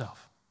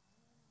yourself?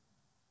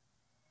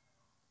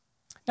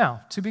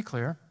 Now, to be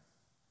clear,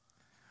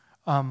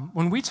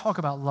 when we talk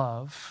about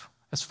love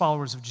as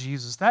followers of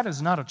Jesus, that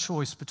is not a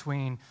choice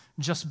between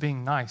just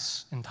being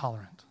nice and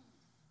tolerant.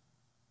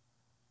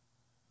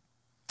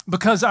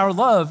 Because our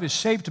love is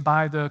shaped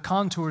by the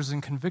contours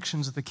and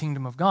convictions of the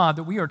kingdom of God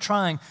that we are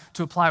trying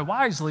to apply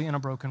wisely in a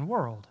broken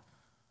world.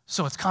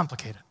 So it's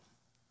complicated.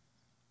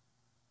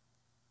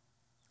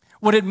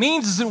 What it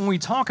means is that when we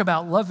talk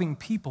about loving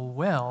people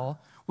well,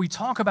 we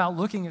talk about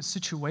looking at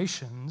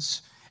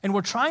situations and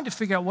we're trying to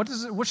figure out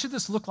what should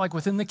this look like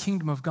within the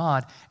kingdom of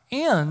God.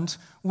 And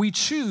we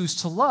choose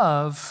to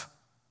love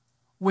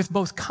with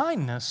both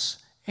kindness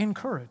and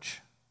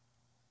courage.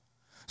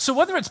 So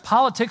whether it's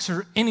politics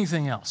or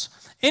anything else,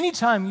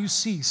 anytime you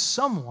see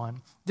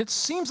someone that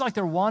seems like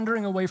they're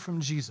wandering away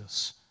from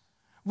Jesus,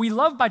 we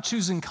love by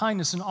choosing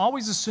kindness and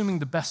always assuming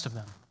the best of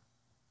them.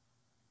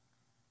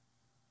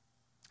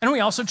 And we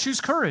also choose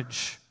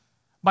courage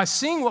by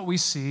seeing what we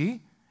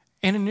see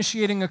and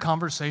initiating a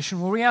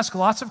conversation where we ask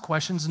lots of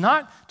questions,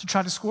 not to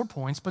try to score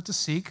points, but to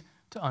seek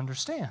to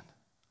understand.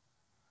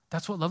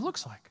 That's what love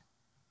looks like.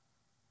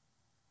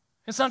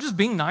 It's not just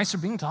being nice or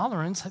being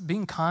tolerant, it's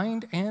being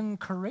kind and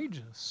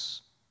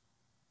courageous.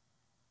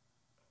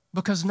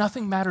 Because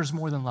nothing matters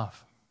more than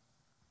love.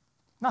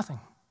 Nothing.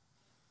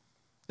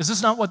 Is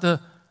this not what the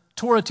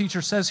Torah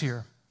teacher says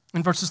here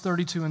in verses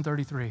 32 and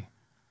 33?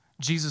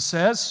 Jesus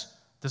says,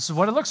 this is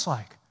what it looks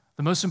like.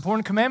 The most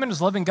important commandment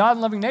is loving God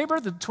and loving neighbor.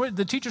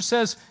 The teacher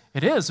says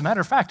it is. As a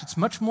matter of fact, it's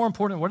much more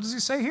important. What does he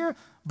say here?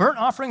 Burnt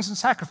offerings and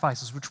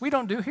sacrifices, which we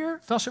don't do here,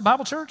 Fellowship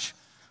Bible Church.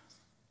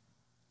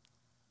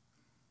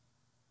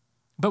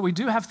 But we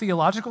do have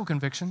theological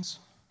convictions.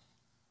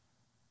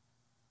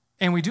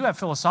 And we do have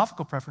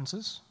philosophical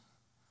preferences.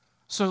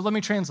 So let me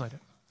translate it.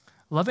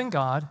 Loving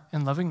God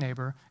and loving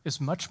neighbor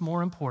is much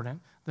more important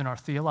than our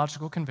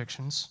theological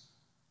convictions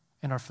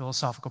and our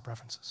philosophical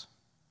preferences.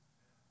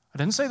 I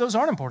didn't say those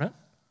aren't important.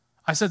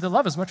 I said that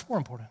love is much more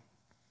important.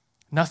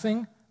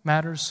 Nothing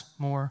matters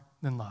more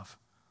than love.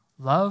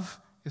 Love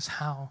is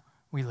how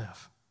we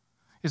live.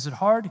 Is it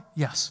hard?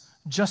 Yes,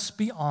 just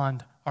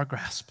beyond our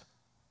grasp.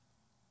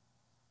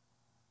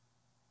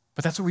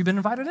 But that's what we've been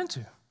invited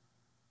into.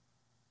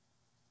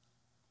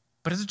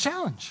 But it's a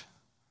challenge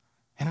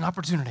and an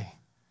opportunity.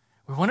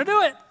 We want to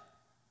do it.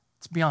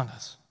 It's beyond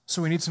us.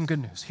 So we need some good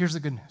news. Here's the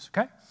good news,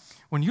 okay?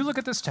 When you look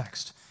at this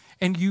text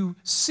and you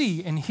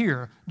see and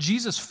hear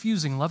Jesus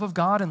fusing love of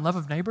God and love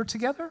of neighbor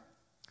together,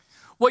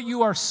 what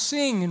you are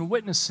seeing and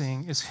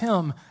witnessing is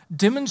him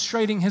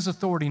demonstrating his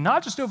authority,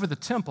 not just over the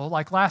temple,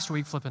 like last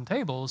week flipping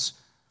tables.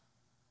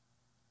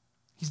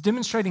 He's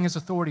demonstrating his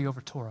authority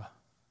over Torah.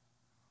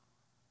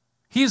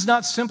 He is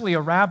not simply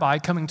a rabbi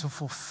coming to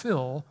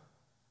fulfill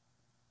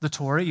the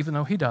Torah, even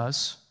though he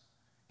does.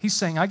 He's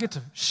saying, I get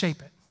to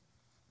shape it.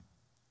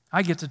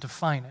 I get to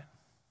define it.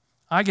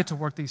 I get to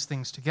work these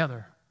things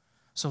together.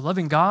 So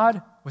loving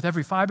God with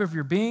every fiber of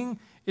your being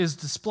is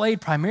displayed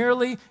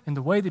primarily in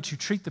the way that you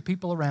treat the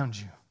people around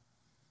you.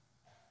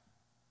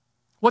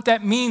 What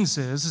that means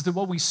is that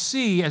what we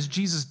see as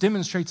Jesus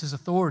demonstrates his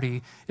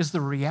authority is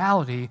the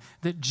reality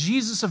that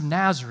Jesus of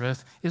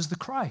Nazareth is the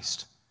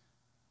Christ.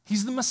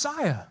 He's the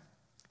Messiah.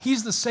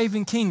 He's the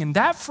saving king. And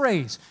that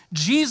phrase,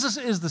 Jesus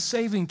is the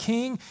saving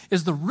king,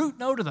 is the root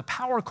note of the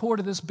power chord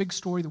of this big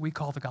story that we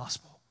call the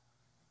gospel.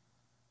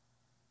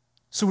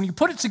 So when you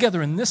put it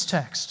together in this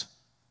text,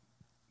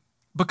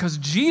 because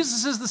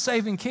Jesus is the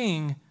saving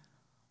king,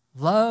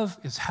 love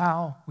is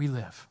how we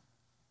live.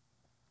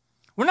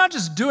 We're not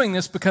just doing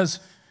this because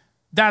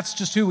that's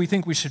just who we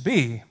think we should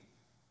be.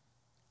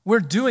 We're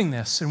doing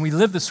this and we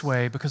live this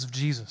way because of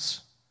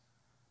Jesus.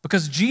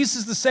 Because Jesus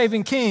is the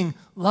saving king,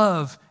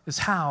 love is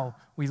how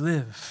we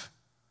live.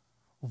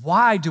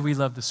 Why do we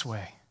love this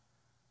way?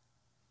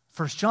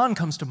 1 John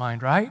comes to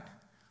mind, right?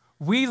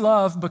 We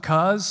love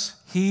because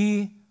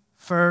he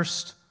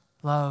first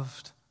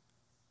loved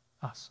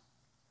us.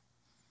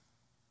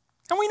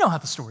 And we know how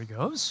the story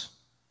goes.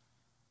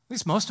 At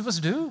least most of us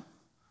do.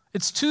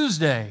 It's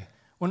Tuesday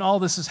when all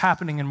this is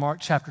happening in Mark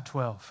chapter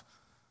 12.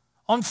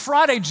 On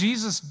Friday,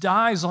 Jesus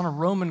dies on a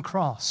Roman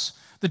cross.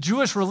 The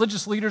Jewish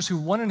religious leaders who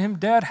wanted him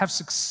dead have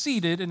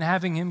succeeded in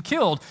having him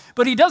killed.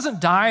 But he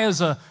doesn't die as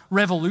a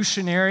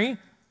revolutionary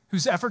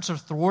whose efforts are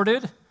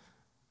thwarted.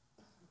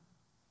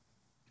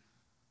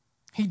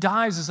 He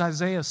dies as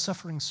Isaiah's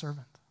suffering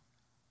servant,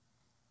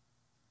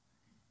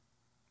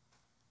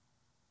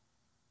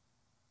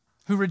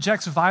 who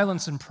rejects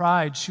violence and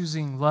pride,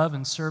 choosing love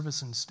and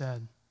service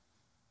instead.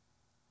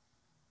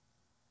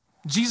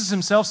 Jesus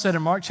himself said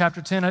in Mark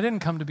chapter 10, I didn't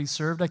come to be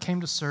served, I came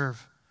to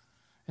serve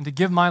and to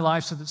give my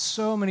life so that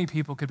so many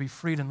people could be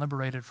freed and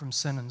liberated from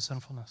sin and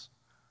sinfulness.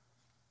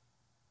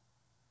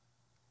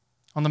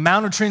 On the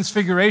Mount of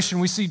Transfiguration,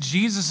 we see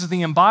Jesus as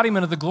the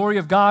embodiment of the glory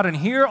of God, and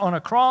here on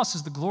a cross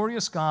is the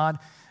glorious God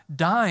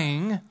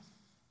dying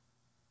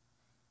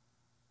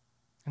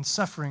and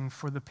suffering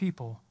for the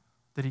people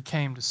that he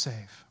came to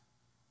save.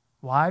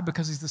 Why?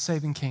 Because he's the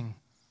saving king.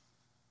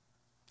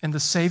 And the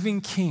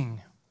saving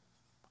king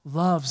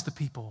loves the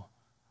people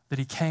that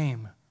he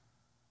came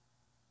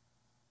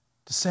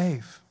to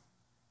save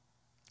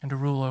and to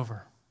rule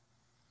over.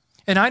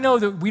 And I know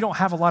that we don't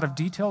have a lot of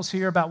details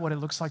here about what it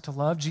looks like to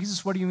love.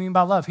 Jesus, what do you mean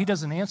by love? He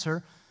doesn't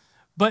answer.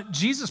 But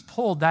Jesus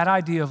pulled that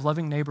idea of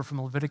loving neighbor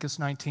from Leviticus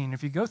 19.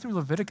 If you go through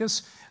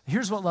Leviticus,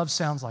 here's what love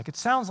sounds like. It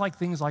sounds like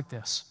things like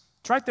this.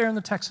 It's right there in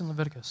the text in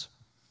Leviticus.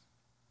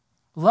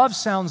 Love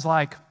sounds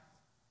like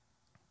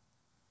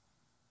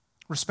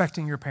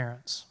respecting your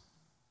parents,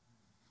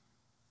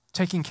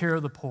 taking care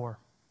of the poor,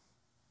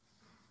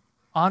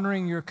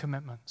 honoring your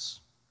commitments,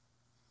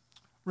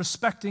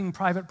 respecting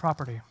private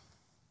property.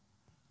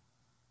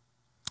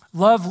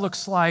 Love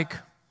looks like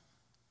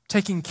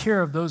taking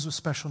care of those with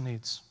special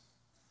needs.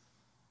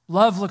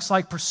 Love looks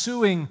like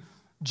pursuing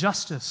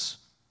justice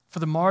for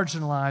the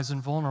marginalized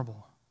and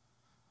vulnerable.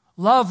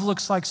 Love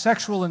looks like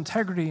sexual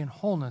integrity and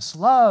wholeness.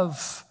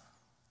 Love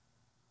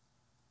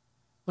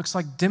looks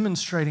like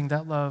demonstrating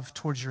that love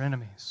towards your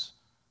enemies.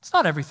 It's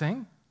not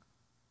everything,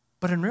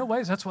 but in real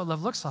ways, that's what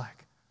love looks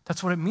like.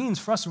 That's what it means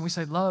for us when we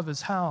say love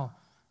is how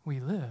we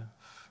live.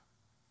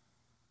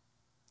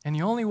 And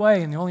the only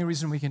way and the only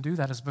reason we can do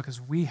that is because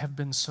we have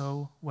been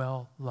so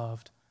well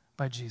loved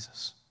by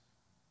Jesus.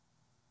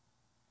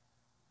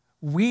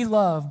 We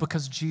love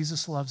because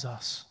Jesus loves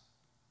us.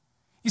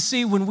 You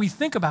see, when we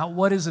think about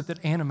what is it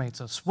that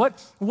animates us,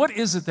 what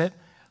is it that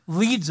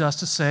leads us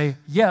to say,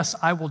 yes,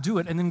 I will do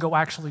it, and then go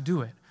actually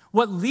do it?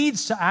 What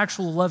leads to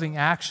actual loving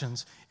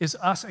actions is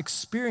us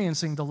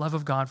experiencing the love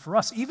of God for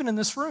us, even in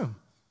this room.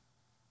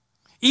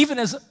 Even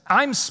as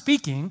I'm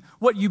speaking,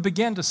 what you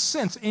begin to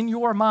sense in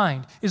your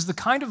mind is the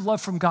kind of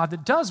love from God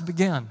that does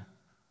begin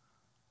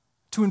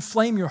to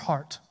inflame your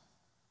heart,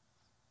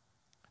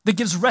 that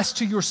gives rest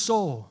to your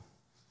soul,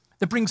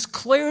 that brings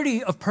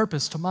clarity of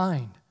purpose to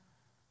mind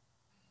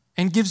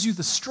and gives you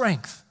the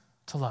strength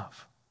to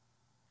love.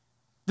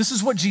 This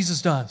is what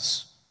Jesus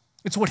does.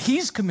 It's what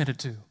he's committed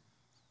to.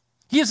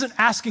 He isn't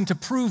asking to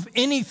prove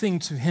anything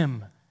to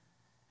him.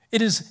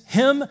 It is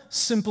him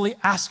simply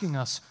asking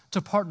us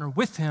to partner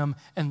with him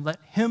and let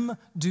him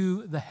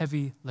do the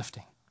heavy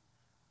lifting.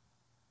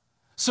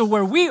 So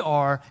where we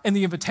are, and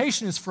the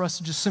invitation is for us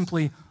to just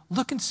simply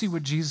look and see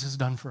what Jesus has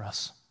done for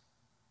us.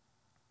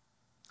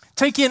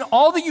 Take in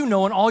all that you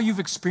know and all you've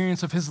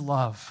experienced of his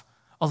love.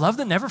 A love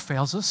that never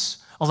fails us,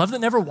 a love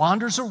that never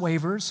wanders or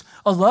wavers,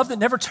 a love that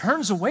never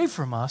turns away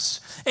from us.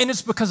 And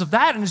it's because of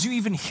that, and as you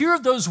even hear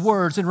those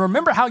words and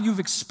remember how you've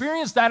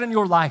experienced that in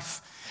your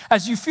life,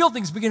 as you feel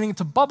things beginning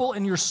to bubble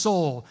in your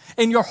soul,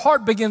 and your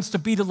heart begins to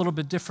beat a little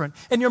bit different,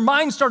 and your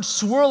mind starts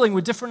swirling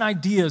with different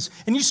ideas,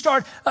 and you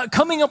start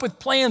coming up with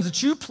plans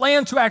that you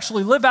plan to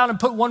actually live out and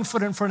put one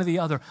foot in front of the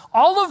other.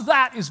 All of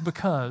that is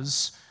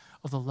because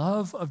of the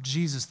love of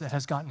Jesus that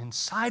has gotten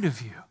inside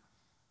of you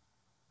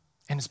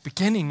and is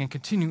beginning and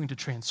continuing to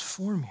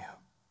transform you.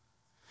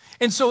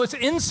 And so it's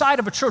inside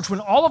of a church when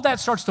all of that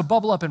starts to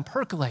bubble up and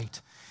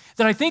percolate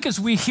that I think as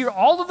we hear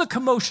all of the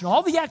commotion,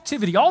 all the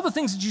activity, all the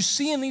things that you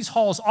see in these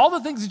halls, all the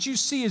things that you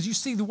see as you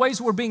see the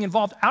ways we're being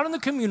involved out in the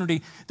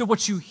community, that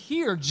what you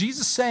hear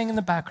Jesus saying in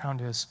the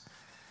background is,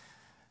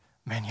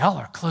 man, y'all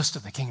are close to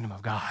the kingdom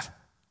of God.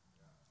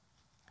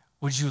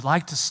 Would you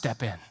like to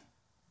step in?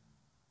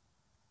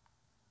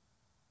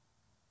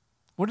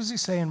 What does he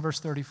say in verse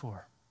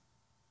 34?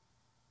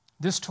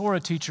 This Torah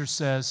teacher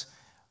says,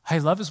 hey,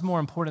 love is more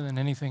important than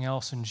anything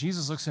else. And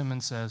Jesus looks at him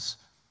and says,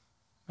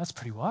 that's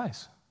pretty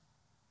wise.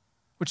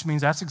 Which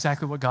means that's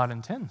exactly what God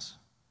intends.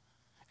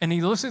 And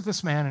he looks at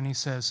this man and he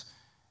says,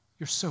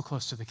 you're so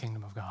close to the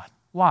kingdom of God.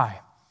 Why?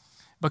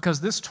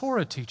 Because this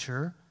Torah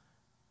teacher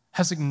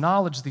has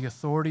acknowledged the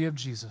authority of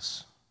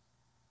Jesus.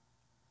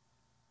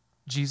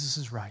 Jesus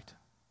is right.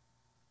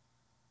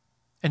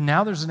 And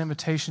now there's an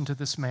invitation to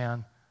this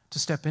man to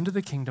step into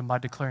the kingdom by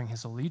declaring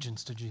his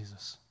allegiance to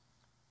Jesus.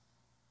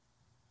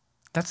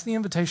 That's the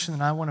invitation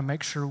that I want to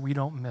make sure we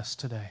don't miss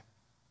today.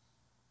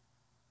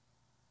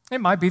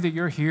 It might be that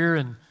you're here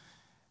and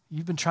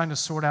you've been trying to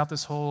sort out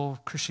this whole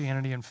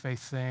Christianity and faith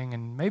thing,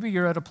 and maybe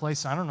you're at a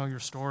place, I don't know your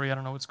story, I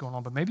don't know what's going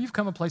on, but maybe you've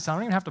come to a place, I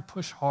don't even have to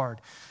push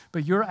hard,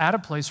 but you're at a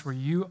place where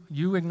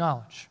you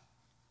acknowledge.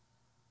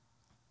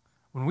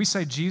 When we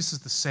say Jesus is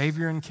the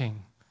Savior and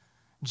King,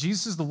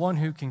 Jesus is the one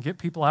who can get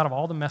people out of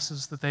all the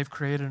messes that they've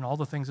created and all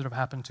the things that have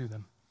happened to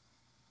them.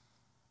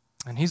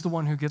 And he's the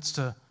one who gets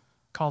to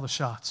call the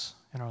shots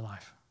in our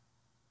life.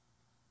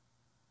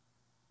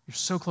 You're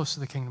so close to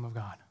the kingdom of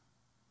God.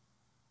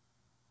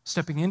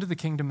 Stepping into the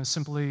kingdom is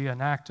simply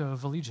an act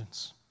of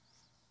allegiance.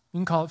 You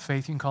can call it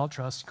faith, you can call it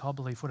trust, you can call it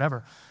belief,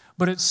 whatever.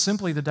 But it's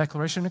simply the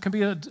declaration. It can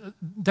be a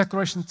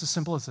declaration that's as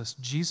simple as this.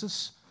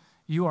 Jesus,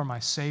 you are my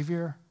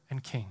Savior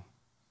and King.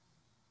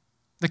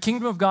 The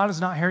kingdom of God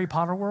is not Harry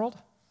Potter world.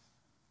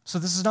 So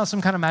this is not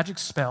some kind of magic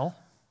spell.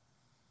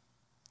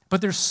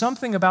 But there's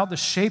something about the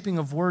shaping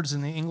of words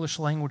in the English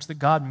language that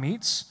God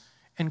meets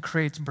and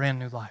creates brand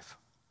new life.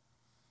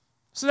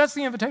 So that's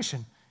the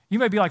invitation. You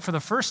may be like, for the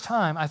first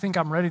time, I think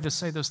I'm ready to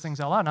say those things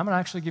out loud. And I'm going to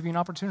actually give you an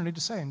opportunity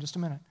to say it in just a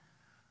minute.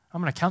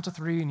 I'm going to count to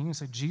 3, and you can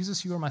say,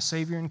 Jesus, you are my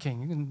Savior and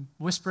King. You can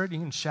whisper it, you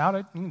can shout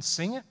it, you can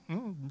sing it.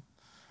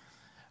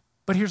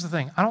 But here's the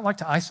thing. I don't like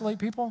to isolate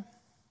people.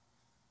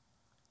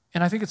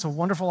 And I think it's a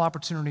wonderful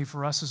opportunity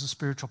for us as a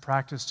spiritual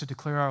practice to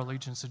declare our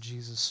allegiance to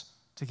Jesus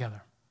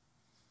together.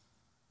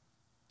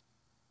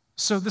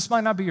 So this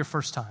might not be your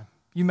first time.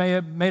 You may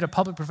have made a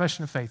public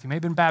profession of faith. You may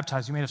have been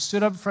baptized. You may have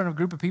stood up in front of a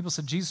group of people and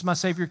said, Jesus, my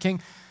Savior,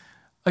 King,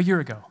 a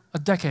year ago, a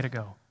decade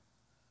ago,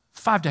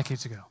 5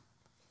 decades ago.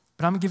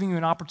 But I'm giving you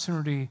an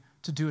opportunity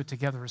to do it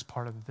together as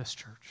part of this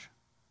church.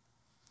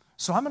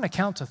 So I'm going to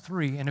count to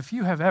 3, and if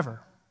you have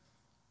ever,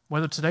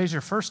 whether today's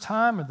your first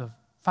time or the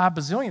 5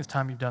 bazillionth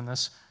time you've done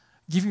this,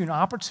 give you an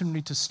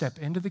opportunity to step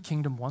into the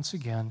kingdom once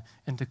again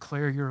and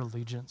declare your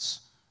allegiance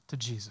to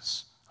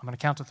Jesus. I'm going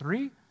to count to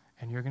 3,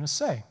 and you're going to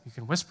say, you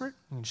can whisper it,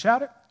 you can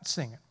shout it,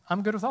 sing it.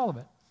 I'm good with all of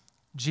it.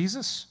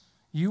 Jesus,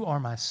 you are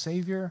my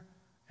Savior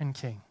and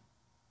King.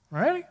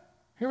 Ready?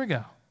 Here we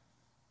go.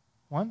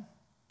 1,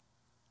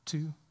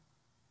 2,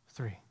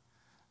 3.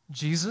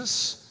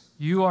 Jesus,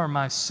 you are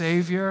my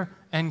Savior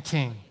and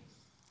King.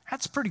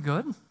 That's pretty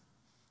good.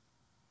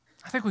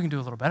 I think we can do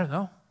a little better,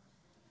 though.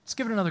 Let's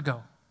give it another go.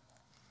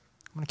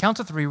 I'm going to count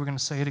to 3. We're going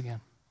to say it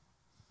again.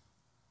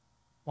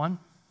 1,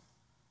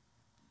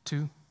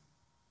 2,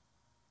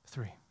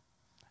 3.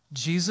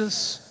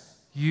 Jesus,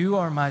 you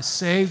are my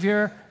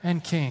Savior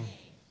and King.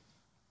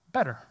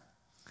 Better.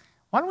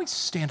 Why don't we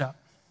stand up?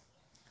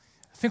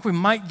 I think we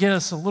might get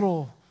us a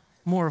little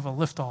more of a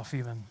lift-off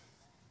even.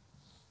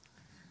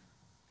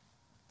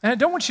 And I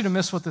don't want you to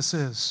miss what this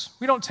is.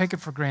 We don't take it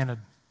for granted.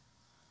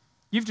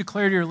 You've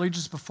declared your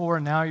allegiance before,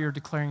 and now you're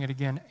declaring it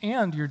again,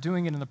 and you're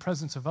doing it in the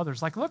presence of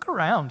others. Like, look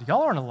around.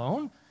 Y'all aren't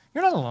alone.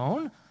 You're not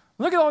alone.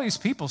 Look at all these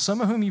people, some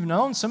of whom you've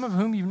known, some of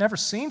whom you've never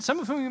seen, some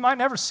of whom you might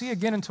never see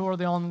again until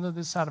they're on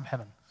this side of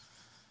heaven.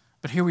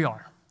 But here we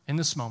are in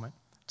this moment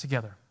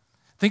together.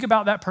 Think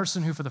about that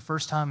person who for the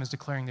first time is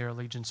declaring their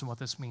allegiance and what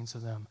this means to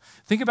them.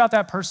 Think about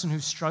that person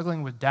who's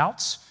struggling with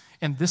doubts,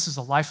 and this is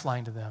a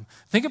lifeline to them.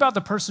 Think about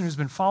the person who's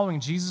been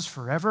following Jesus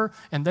forever,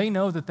 and they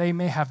know that they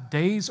may have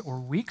days or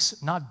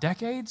weeks, not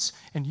decades,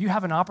 and you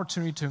have an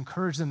opportunity to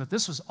encourage them that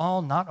this was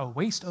all not a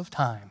waste of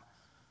time.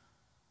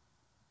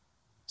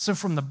 So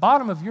from the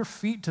bottom of your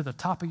feet to the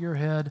top of your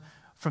head,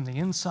 from the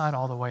inside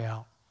all the way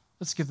out,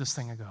 let's give this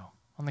thing a go.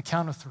 On the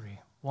count of 3.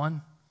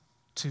 1,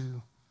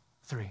 2,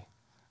 3.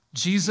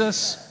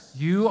 Jesus,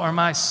 you are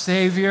my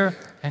Savior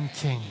and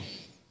King.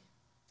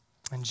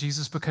 And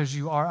Jesus, because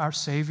you are our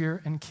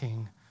Savior and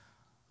King,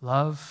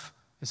 love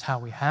is how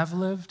we have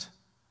lived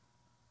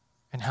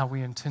and how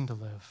we intend to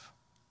live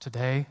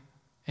today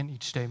and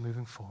each day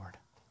moving forward.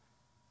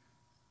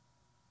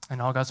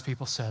 And all God's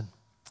people said,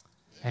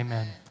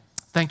 amen.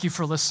 Thank you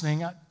for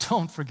listening.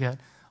 Don't forget,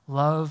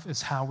 love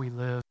is how we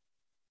live.